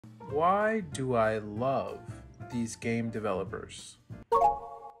Why do I love these game developers?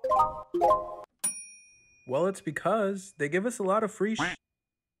 Well, it's because they give us a lot of free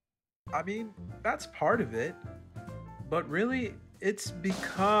I mean, that's part of it. But really, it's because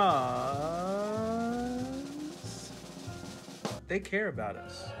they care about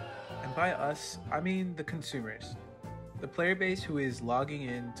us. And by us, I mean the consumers. The player base who is logging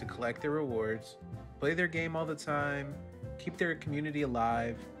in to collect their rewards, play their game all the time, keep their community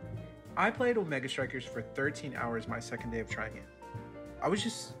alive. I played omegastrikers for 13 hours my second day of trying it. I was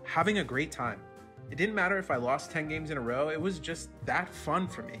just having a great time. It didn't matter if I lost 10 games in a row, it was just that fun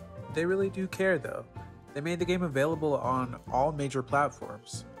for me. They really do care though. They made the game available on all major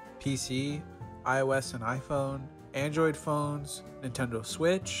platforms: PC, iOS and iPhone, Android phones, Nintendo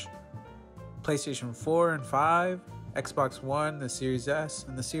Switch, PlayStation 4 and 5, Xbox One, the Series S,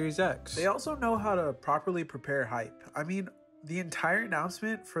 and the Series X. They also know how to properly prepare hype. I mean, the entire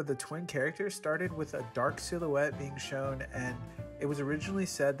announcement for the twin characters started with a dark silhouette being shown, and it was originally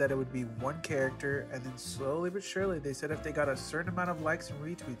said that it would be one character, and then slowly but surely they said if they got a certain amount of likes and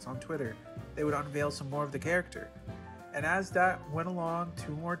retweets on Twitter, they would unveil some more of the character. And as that went along,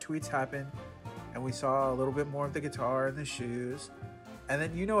 2 more tweets happened, and we saw a little bit more of the guitar and the shoes, and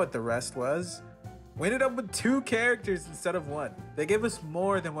then you know what the rest was. We ended up with 2 characters instead of 1. They gave us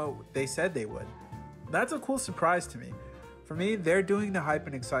more than what they said they would. That's a cool surprise to me. For me, they're doing the hype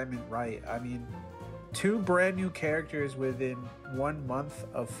and excitement right. I mean, 2 brand new characters within 1 month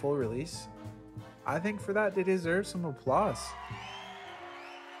of full release. I think for that they deserve some applause.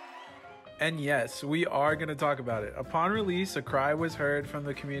 And yes, we are going to talk about it. Upon release, a cry was heard from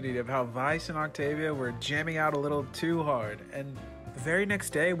the community of how Vice and Octavia were jamming out a little too hard. And the very next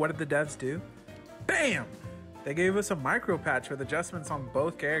day, what did the devs do? Bam! They gave us a micro patch with adjustments on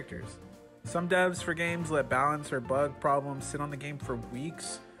both characters. Some devs for games let balance or bug problems sit on the game for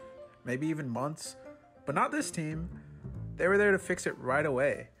weeks, maybe even months, but not this team. They were there to fix it right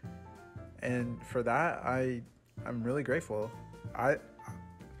away. And for that, I'm really grateful.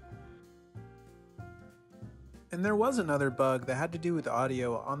 And there was another bug that had to do with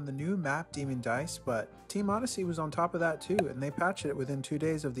audio on the new map Demon Dice, but Team Odyssey was on top of that too, and they patched it within 2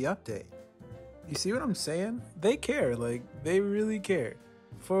 days of the update. You see what I'm saying? They care, like, they really care.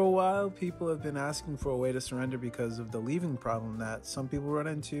 For a while, people have been asking for a way to surrender because of the leaving problem that some people run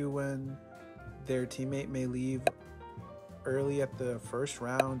into when their teammate may leave early at the first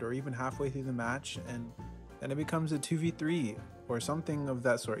round or even halfway through the match, and then it becomes a 2v3 or something of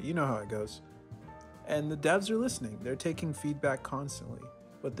that sort. You know how it goes. And the devs are listening. They're taking feedback constantly.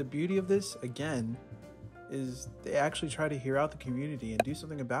 But the beauty of this, again, is they actually try to hear out the community and do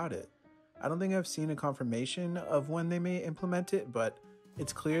something about it. I don't think I've seen a confirmation of when they may implement it, but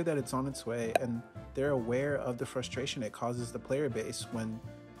it's clear that it's on its way, and they're aware of the frustration it causes the player base when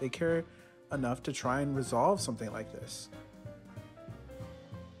they care enough to try and resolve something like this.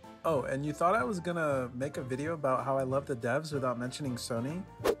 Oh, and you thought I was gonna make a video about how I love the devs without mentioning Sony?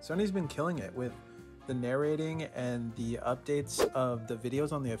 Sony's been killing it with the narrating and the updates of the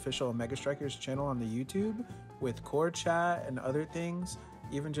videos on the official omegastrikers channel on the YouTube, with core chat and other things,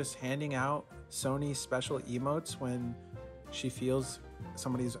 even just handing out Sony special emotes when she feels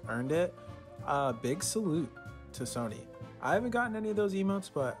somebody's earned it. Big salute to Sony. I haven't gotten any of those emotes,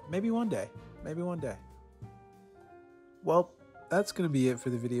 but maybe one day. Maybe one day. Well, that's going to be it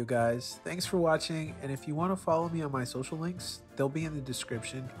for the video, guys. Thanks for watching, and if you want to follow me on my social links, they'll be in the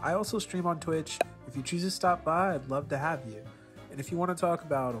description. I also stream on Twitch. If you choose to stop by, I'd love to have you. And if you want to talk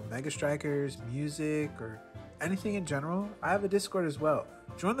about omegastrikers, music, or anything in general, I have a Discord as well.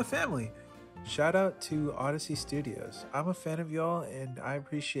 Join the family. Shout out to Odyssey Studios. I'm a fan of y'all, and I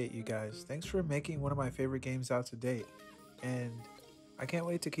appreciate you guys. Thanks for making one of my favorite games out to date. And I can't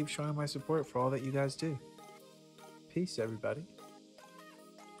wait to keep showing my support for all that you guys do. Peace, everybody.